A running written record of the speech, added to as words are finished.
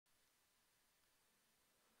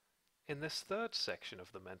In this third section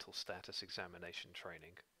of the mental status examination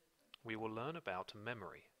training, we will learn about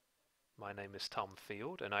memory. My name is Tom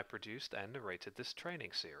Field and I produced and narrated this training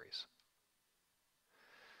series.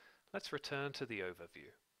 Let's return to the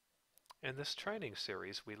overview. In this training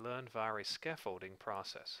series, we learn via a scaffolding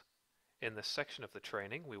process. In this section of the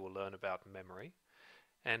training, we will learn about memory,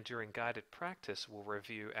 and during guided practice, we'll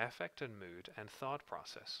review affect and mood and thought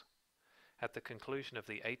process. At the conclusion of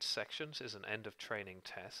the 8 sections is an end of training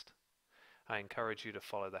test. I encourage you to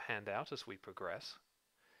follow the handout as we progress.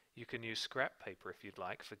 You can use scrap paper if you'd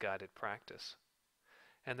like for guided practice.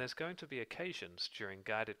 And there's going to be occasions during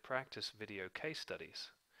guided practice video case studies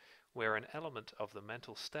where an element of the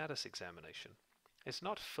mental status examination is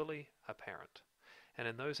not fully apparent, and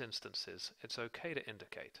in those instances it's okay to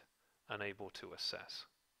indicate unable to assess.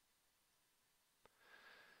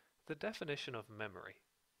 The definition of memory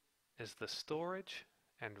is the storage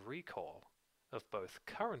and recall of both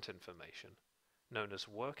current information, known as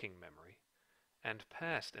working memory, and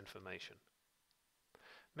past information.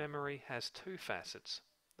 Memory has 2 facets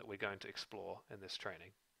that we're going to explore in this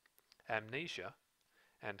training: amnesia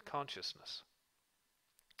and consciousness.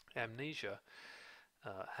 Amnesia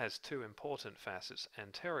has 2 important facets,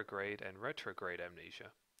 anterograde and retrograde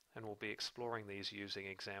amnesia, and we'll be exploring these using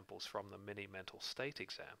examples from the mini mental state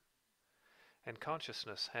exam. And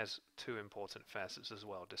consciousness has 2 important facets as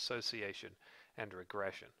well, dissociation and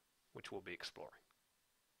regression, which we'll be exploring.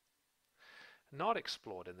 Not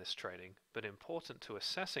explored in this training, but important to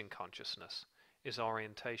assessing consciousness, is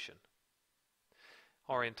orientation.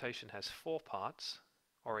 Orientation has 4 parts: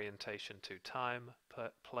 orientation to time,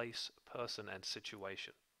 place, person, and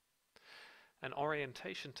situation. An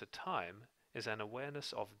orientation to time is an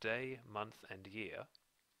awareness of day, month, and year.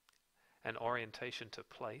 An orientation to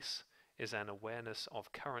place is an awareness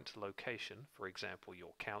of current location, for example,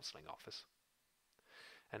 your counseling office.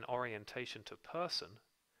 An orientation to person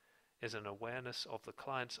is an awareness of the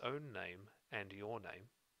client's own name and your name.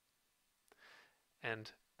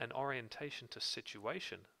 And an orientation to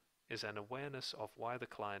situation is an awareness of why the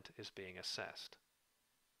client is being assessed.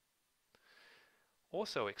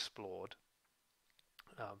 Also explored,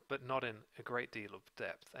 but not in a great deal of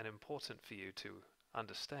depth, and important for you to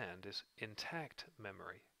understand, is intact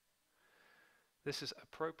memory. This is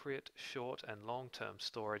appropriate short and long-term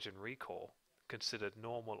storage and recall, considered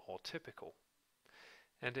normal or typical.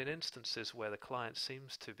 And in instances where the client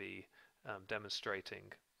seems to be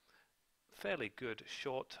demonstrating fairly good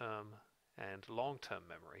short-term and long-term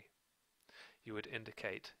memory, you would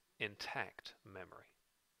indicate intact memory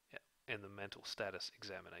in the mental status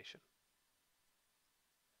examination.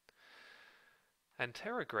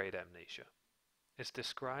 Anterograde amnesia is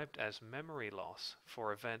described as memory loss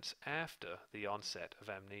for events after the onset of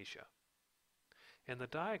amnesia. In the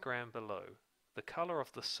diagram below, the color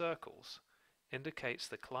of the circles indicates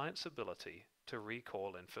the client's ability to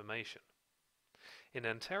recall information. In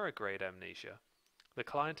anterograde amnesia, the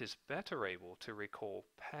client is better able to recall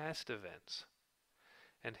past events,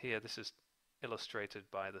 and here this is illustrated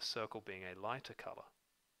by the circle being a lighter color,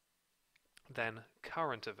 than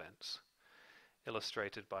current events,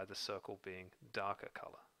 illustrated by the circle being darker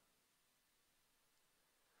color.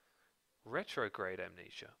 Retrograde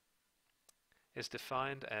amnesia is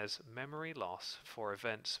defined as memory loss for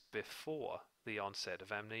events before the onset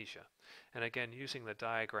of amnesia. And again, using the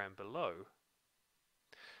diagram below,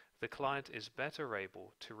 the client is better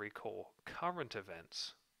able to recall current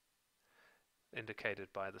events, indicated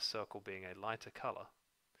by the circle being a lighter color,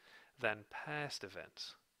 than past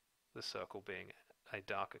events, the circle being a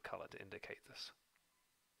darker color to indicate this.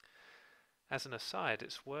 As an aside,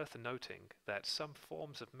 it's worth noting that some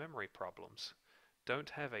forms of memory problems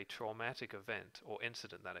don't have a traumatic event or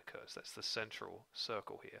incident that occurs. That's the central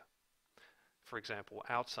circle here. For example,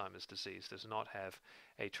 Alzheimer's disease does not have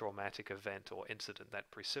a traumatic event or incident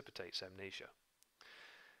that precipitates amnesia.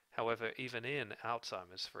 However, even in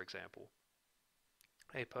Alzheimer's, for example,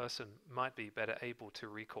 a person might be better able to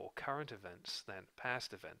recall current events than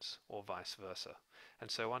past events, or vice versa.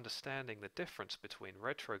 And so understanding the difference between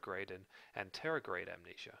retrograde and anterograde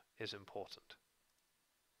amnesia is important.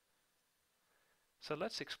 So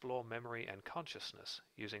let's explore memory and consciousness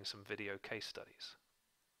using some video case studies.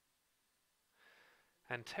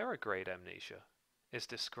 Anterograde amnesia is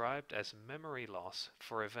described as memory loss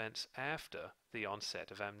for events after the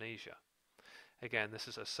onset of amnesia. Again, this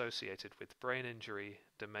is associated with brain injury,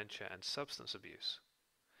 dementia, and substance abuse.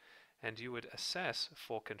 And you would assess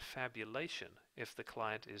for confabulation if the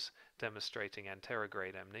client is demonstrating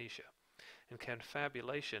anterograde amnesia. And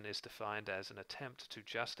confabulation is defined as an attempt to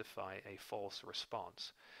justify a false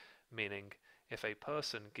response, meaning if a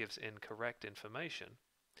person gives incorrect information,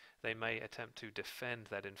 They may attempt to defend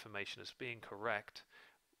that information as being correct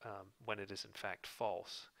when it is in fact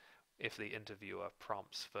false if the interviewer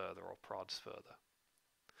prompts further or prods further.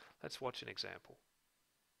 Let's watch an example.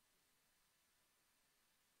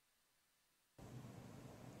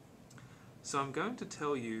 So I'm going to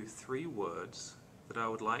tell you 3 words that I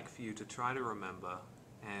would like for you to try to remember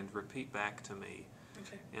and repeat back to me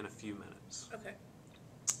in a few minutes. Okay.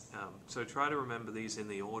 So try to remember these in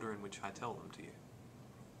the order in which I tell them to you.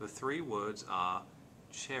 The 3 words are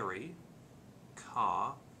cherry,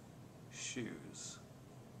 car, shoes.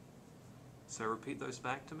 So repeat those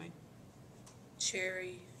back to me.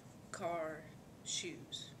 Cherry, car,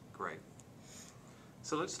 shoes. Great.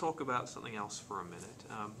 So let's talk about something else for a minute.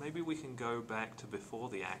 Maybe we can go back to before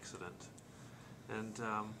the accident and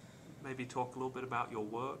maybe talk a little bit about your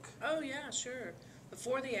work. Oh yeah, sure.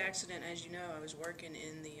 Before the accident, as you know, I was working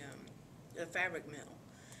in the fabric mill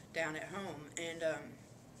down at home, and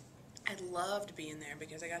I loved being there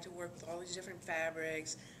because I got to work with all these different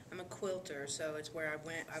fabrics. I'm a quilter, so it's where I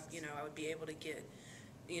would be able to get,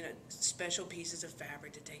 special pieces of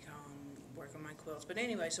fabric to take home, work on my quilts. But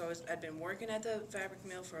anyway, so I'd been working at the fabric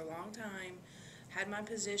mill for a long time, had my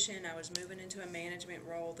position. I was moving into a management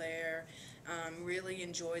role there. Really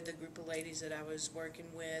enjoyed the group of ladies that I was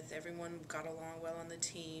working with. Everyone got along well on the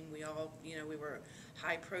team. We all, we were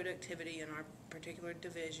high productivity in our particular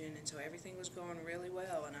division, and so everything was going really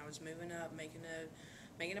well. And I was moving up,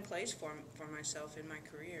 making a place for myself in my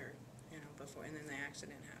career, before, and then the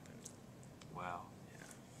accident happened. Wow. Yeah.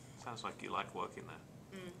 Sounds like you like working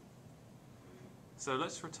there. Mm. So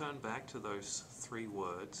let's return back to those 3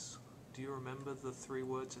 words. Do you remember the 3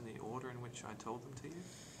 words in the order in which I told them to you?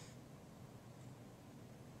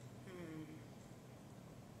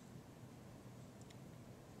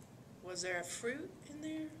 Was there a fruit in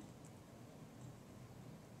there?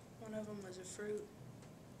 One of them was a fruit.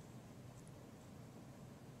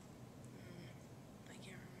 I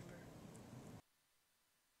can't remember.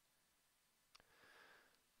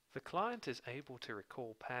 The client is able to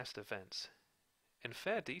recall past events in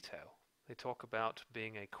fair detail. They talk about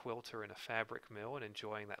being a quilter in a fabric mill and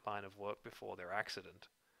enjoying that line of work before their accident,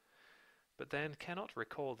 but then cannot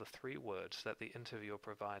recall the 3 words that the interviewer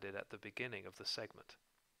provided at the beginning of the segment.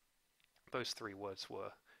 Those 3 words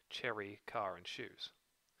were cherry, car, and shoes.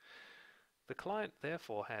 The client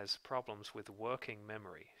therefore has problems with working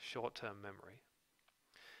memory, short-term memory.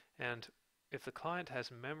 And if the client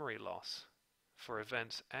has memory loss for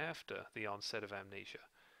events after the onset of amnesia,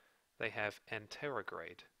 they have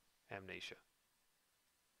anterograde amnesia.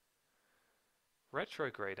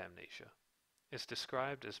 Retrograde amnesia is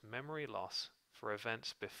described as memory loss for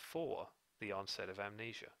events before the onset of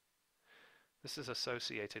amnesia. This is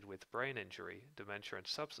associated with brain injury, dementia, and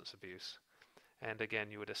substance abuse, and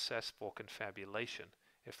again you would assess for confabulation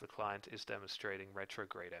if the client is demonstrating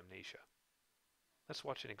retrograde amnesia. Let's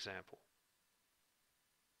watch an example.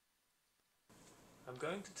 I'm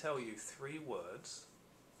going to tell you 3 words,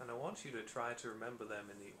 and I want you to try to remember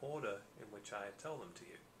them in the order in which I tell them to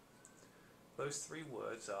you. Those 3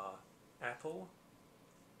 words are apple,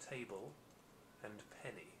 table, and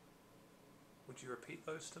penny. Would you repeat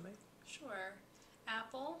those to me? Sure.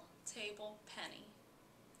 Apple, table, penny.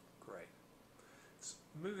 Great. So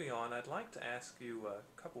moving on, I'd like to ask you a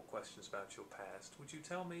couple questions about your past. Would you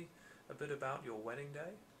tell me a bit about your wedding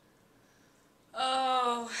day?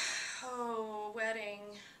 Oh, wedding.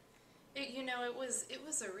 It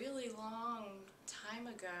was a really long time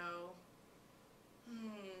ago.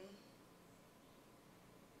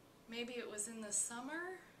 Maybe it was in the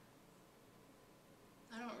summer?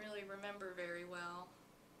 I don't really remember very well.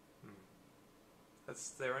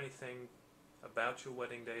 Is there anything about your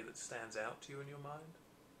wedding day that stands out to you in your mind?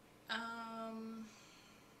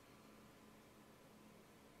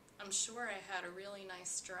 I'm sure I had a really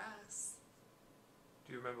nice dress.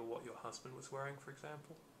 Do you remember what your husband was wearing, for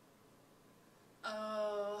example?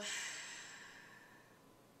 Oh,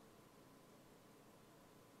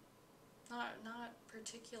 not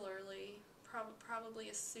particularly. Probably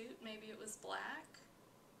a suit. Maybe it was black.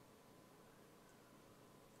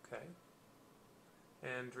 Okay.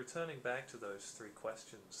 And returning back to those 3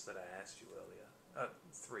 questions that I asked you earlier,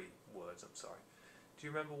 3 words, I'm sorry. Do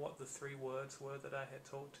you remember what the 3 words were that I had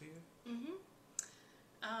told to you?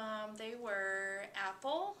 They were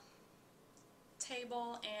apple,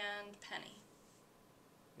 table, and penny.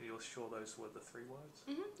 Are you sure those were the 3 words?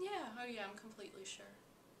 Yeah. Oh yeah, I'm completely sure.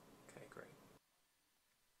 Okay, great.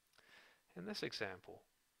 In this example,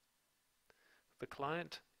 the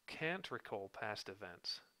client can't recall past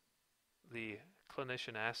events. The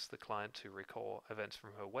clinician asks the client to recall events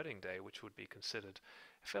from her wedding day, which would be considered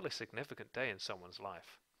a fairly significant day in someone's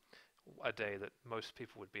life. a day that most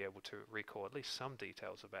people would be able to recall at least some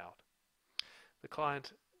details about. The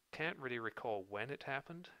client can't really recall when it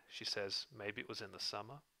happened. She says maybe it was in the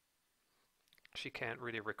summer. She can't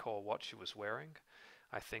really recall what she was wearing.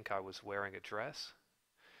 I think I was wearing a dress.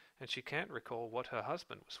 And she can't recall what her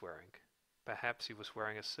husband was wearing. Perhaps he was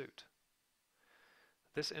wearing a suit.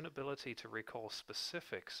 This inability to recall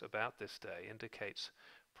specifics about this day indicates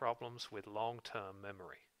problems with long-term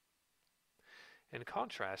memory. In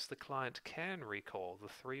contrast, the client can recall the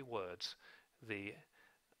 3 words the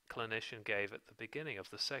clinician gave at the beginning of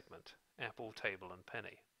the segment: apple, table, and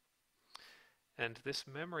penny. And this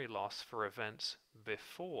memory loss for events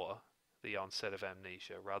before the onset of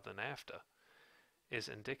amnesia rather than after is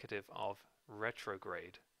indicative of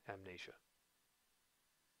retrograde amnesia.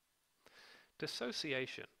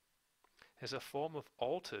 Dissociation is a form of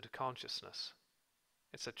altered consciousness.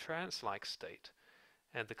 It's a trance-like state,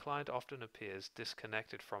 and the client often appears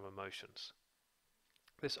disconnected from emotions.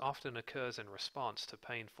 This often occurs in response to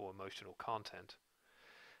painful emotional content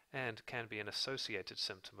and can be an associated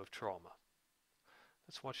symptom of trauma.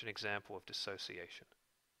 Let's watch an example of dissociation.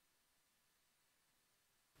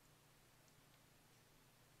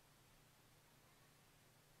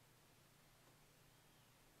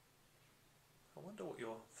 I wonder what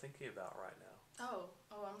you're thinking about right now.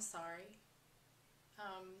 Oh, I'm sorry.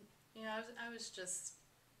 I was just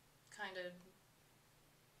kind of,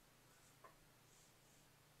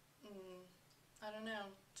 I don't know,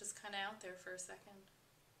 just kind of out there for a second.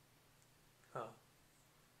 Huh.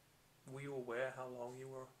 Were you aware how long you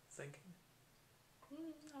were thinking?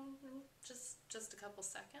 Just a couple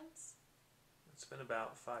seconds. It's been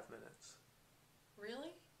about 5 minutes.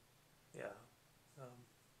 Really? Yeah.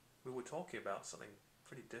 We were talking about something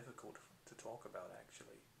pretty difficult to talk about,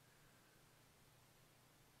 actually.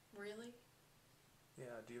 Really?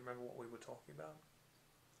 Yeah, do you remember what we were talking about?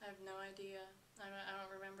 I have no idea. I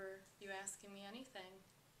don't remember you asking me anything.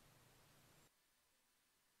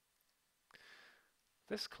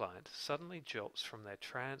 This client suddenly jolts from their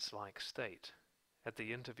trance-like state at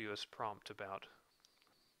the interviewer's prompt about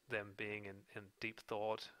them being in deep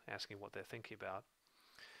thought, asking what they're thinking about.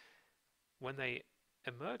 When they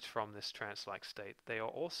emerge from this trance-like state, they are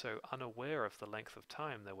also unaware of the length of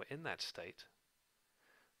time they were in that state.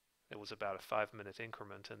 It was about a 5-minute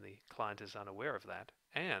increment, and the client is unaware of that,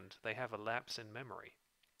 and they have a lapse in memory.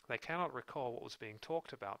 They cannot recall what was being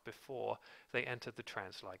talked about before they entered the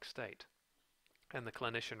trance-like state. And the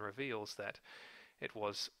clinician reveals that it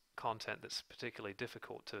was content that's particularly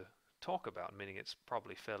difficult to talk about, meaning it's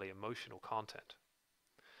probably fairly emotional content.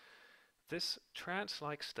 This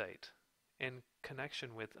trance-like state, in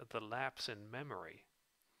connection with the lapse in memory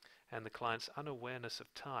and the client's unawareness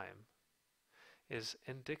of time, is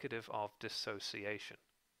indicative of dissociation.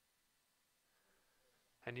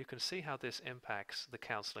 And you can see how this impacts the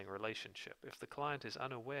counseling relationship. If the client is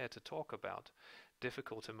unaware to talk about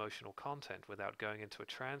difficult emotional content without going into a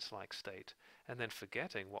trance-like state and then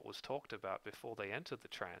forgetting what was talked about before they entered the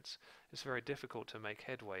trance, it's very difficult to make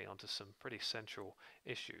headway onto some pretty central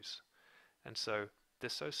issues. And so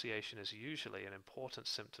dissociation is usually an important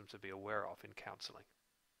symptom to be aware of in counseling.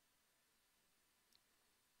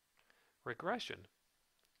 Regression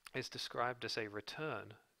is described as a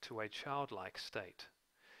return to a childlike state.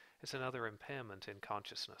 It's another impairment in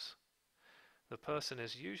consciousness. The person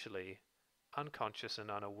is usually unconscious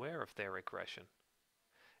and unaware of their regression,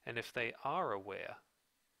 and if they are aware,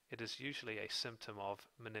 it is usually a symptom of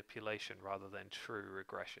manipulation rather than true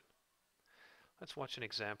regression. Let's watch an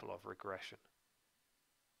example of regression.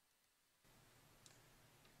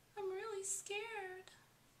 I'm really scared.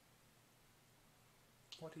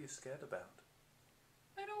 What are you scared about?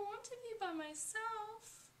 I don't want to be by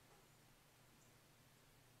myself.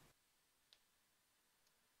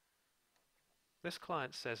 This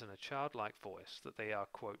client says in a childlike voice that they are,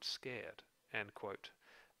 quote, scared and, quote,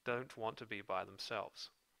 don't want to be by themselves.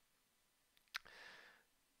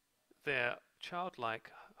 Their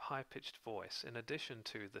childlike, high-pitched voice, in addition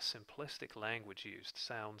to the simplistic language used,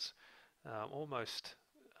 sounds almost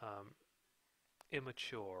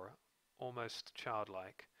immature, almost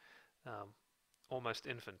childlike, almost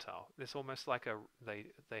infantile. It's almost like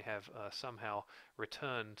they have somehow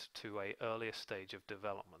returned to an earlier stage of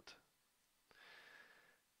development.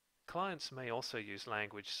 Clients may also use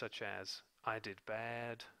language such as, I did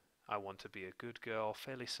bad, I want to be a good girl,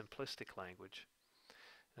 fairly simplistic language.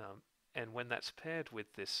 And when that's paired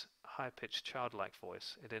with this high-pitched childlike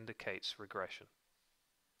voice, it indicates regression.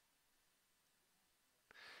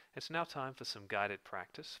 It's now time for some guided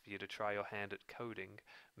practice for you to try your hand at coding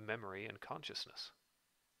memory and consciousness.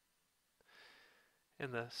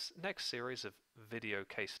 In the next series of video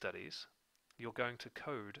case studies, you're going to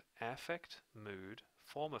code affect, mood,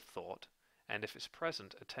 form of thought, and if it's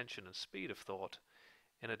present, attention and speed of thought,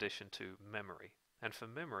 in addition to memory. And for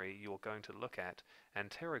memory, you're going to look at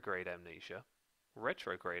anterograde amnesia,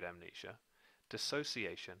 retrograde amnesia,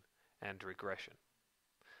 dissociation, and regression.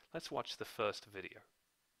 Let's watch the first video.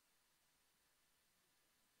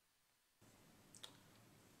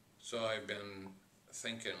 So I've been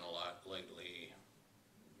thinking a lot lately,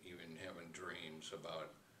 even having dreams about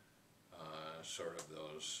sort of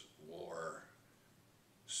those war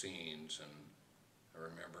scenes, and I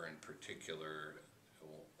remember in particular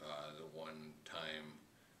the one time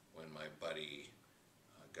when my buddy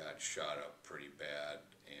got shot up pretty bad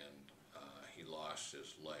and he lost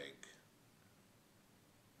his leg.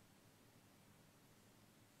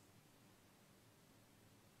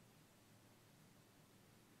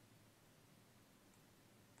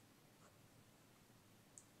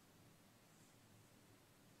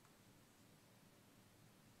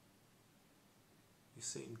 You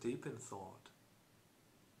seem deep in thought.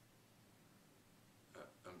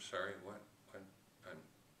 I'm sorry, what?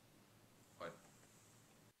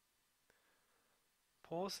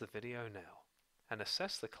 Pause the video now and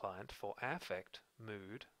assess the client for affect,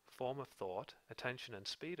 mood, form of thought, attention and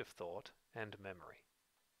speed of thought, and memory.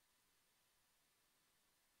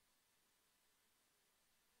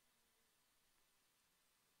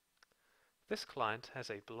 This client has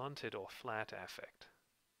a blunted or flat affect.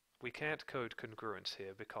 We can't code congruence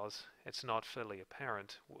here because it's not fully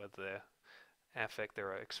apparent whether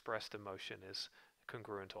their expressed emotion is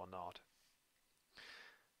congruent or not.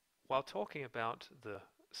 While talking about the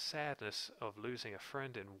sadness of losing a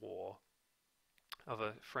friend in war, of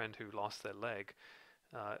a friend who lost their leg,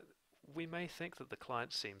 we may think that the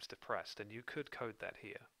client seems depressed, and you could code that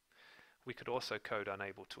here. We could also code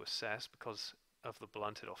unable to assess because of the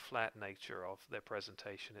blunted or flat nature of their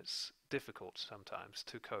presentation. It's difficult sometimes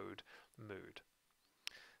to code mood,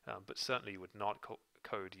 but certainly you would not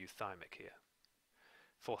code euthymic here.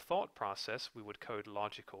 For thought process, we would code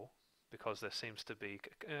logical because there seems to be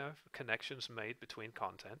connections made between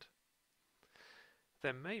content.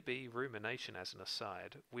 There may be rumination as an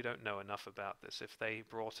aside. We don't know enough about this. If they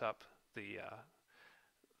brought up the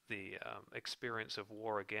experience of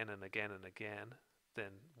war again and again and again,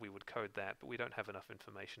 then we would code that, but we don't have enough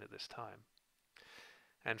information at this time.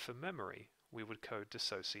 And for memory, we would code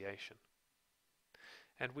dissociation.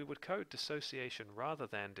 And we would code dissociation rather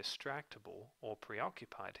than distractible or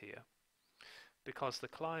preoccupied here, because the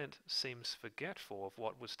client seems forgetful of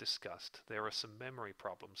what was discussed. There are some memory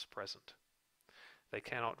problems present. They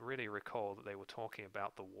cannot really recall that they were talking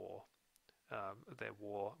about the war, their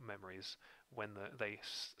war memories, when they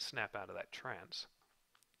snap out of that trance.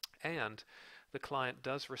 And the client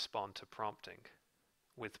does respond to prompting.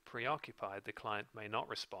 With preoccupied, the client may not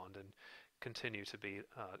respond and continue to be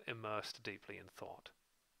immersed deeply in thought.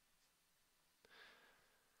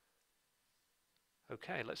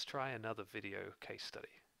 Okay, let's try another video case study.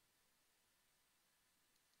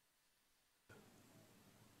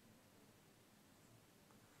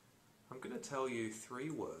 I'm going to tell you 3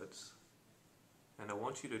 words, and I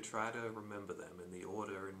want you to try to remember them in the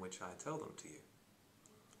order in which I tell them to you.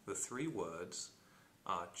 The 3 words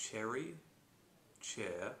are cherry,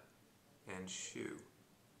 chair, and shoe.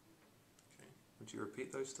 Okay. Would you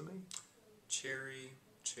repeat those to me? Cherry,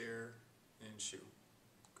 chair, and shoe.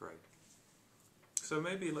 Great. So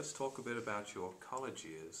maybe let's talk a bit about your college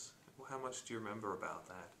years. How much do you remember about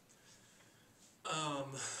that?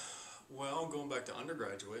 Well, going back to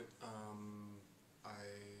undergraduate, I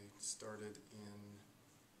started in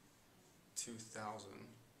 2000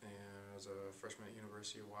 as a freshman at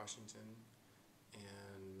University of Washington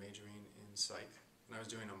and majoring in psych. And I was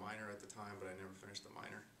doing a minor at the time, but I never finished the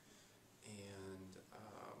minor. And I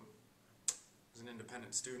was an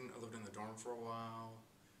independent student. I lived in the dorm for a while.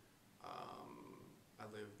 I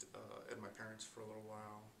lived at my parents' for a little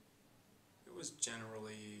while. It was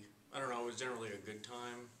generally, I don't know, it was generally a good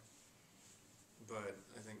time. But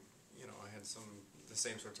I think, you know, I had the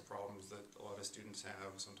same sorts of problems that a lot of students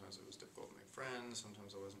have. Sometimes it was difficult to make friends.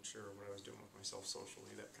 Sometimes I wasn't sure what I was doing with myself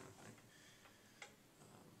socially, that kind of thing.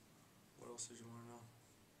 What else did you want to know?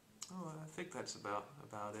 Oh, I think that's about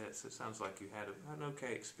it. So it sounds like you had an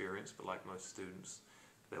okay experience, but like most students,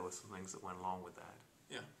 there were some things that went along with that.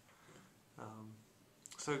 Yeah.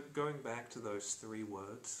 So going back to those 3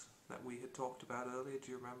 words that we had talked about earlier,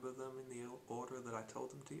 do you remember them in the order that I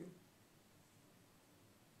told them to you?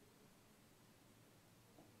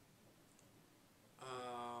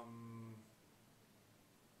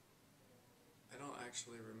 I don't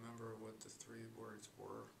actually remember what the 3 words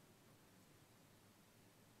were.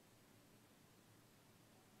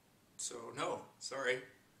 So, no, sorry.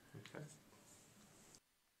 Okay.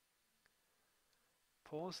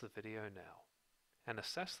 Pause the video now and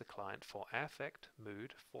assess the client for affect,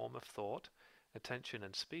 mood, form of thought, attention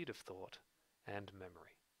and speed of thought, and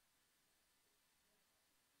memory.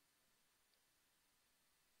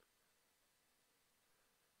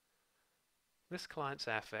 This client's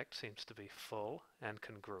affect seems to be full and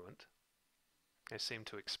congruent. They seem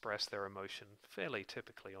to express their emotion fairly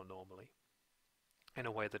typically or normally, in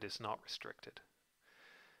a way that is not restricted.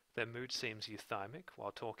 Their mood seems euthymic.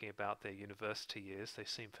 While talking about their university years, they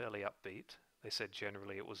seem fairly upbeat. They said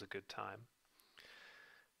generally it was a good time.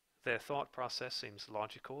 Their thought process seems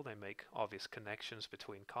logical. They make obvious connections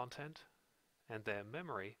between content. And their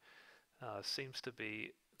memory there seems to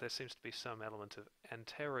be some element of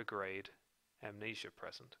anterograde amnesia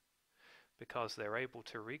present, because they're able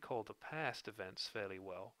to recall the past events fairly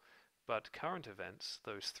well, but current events,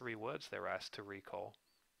 those 3 words they're asked to recall,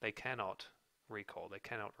 they cannot recall, they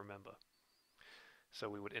cannot remember. So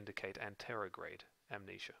we would indicate anterograde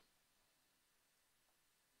amnesia.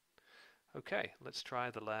 Okay, let's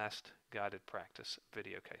try the last guided practice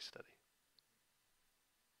video case study.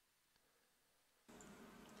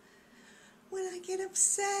 When I get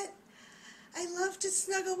upset, I love to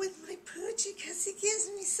snuggle with my Poochie because he gives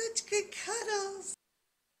me such good cuddles.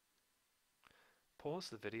 Pause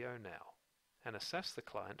the video now and assess the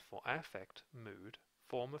client for affect, mood,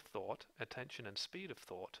 form of thought, attention and speed of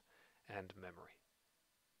thought, and memory.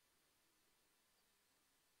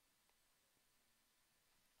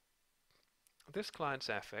 This client's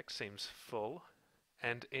affect seems full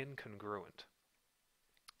and incongruent.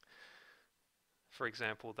 For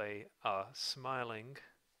example, they are smiling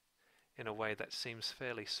in a way that seems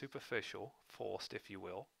fairly superficial, forced if you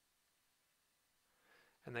will,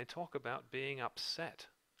 and they talk about being upset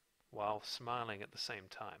while smiling at the same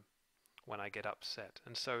time when I get upset,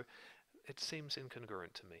 and so it seems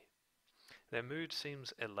incongruent to me. Their mood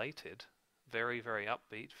seems elated, very, very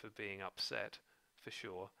upbeat for being upset, for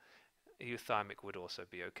sure. Euthymic would also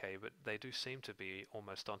be okay, but they do seem to be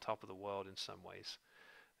almost on top of the world in some ways.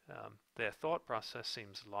 Their thought process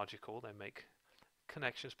seems logical. They make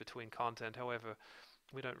connections between content. However,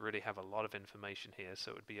 we don't really have a lot of information here,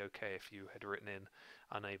 so it would be okay if you had written in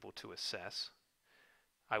unable to assess.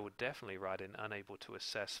 I would definitely write in unable to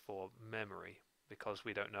assess for memory, because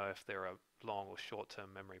we don't know if there are long or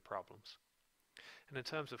short-term memory problems. And in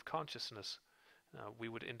terms of consciousness, we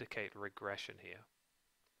would indicate regression here,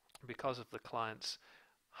 because of the client's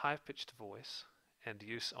high-pitched voice and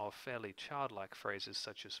use of fairly childlike phrases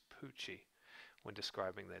such as Poochie when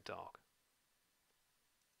describing their dog.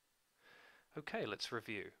 Okay, let's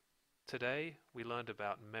review. Today we learned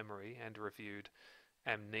about memory and reviewed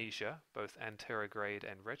amnesia, both anterograde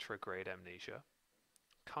and retrograde amnesia,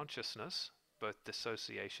 consciousness, both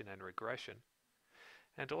dissociation and regression,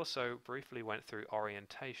 and also briefly went through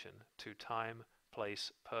orientation to time,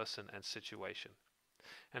 place, person, and situation.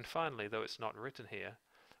 And finally, though it's not written here,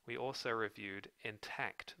 we also reviewed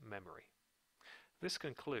intact memory. This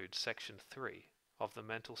concludes section 3 of the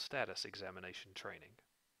mental status examination training.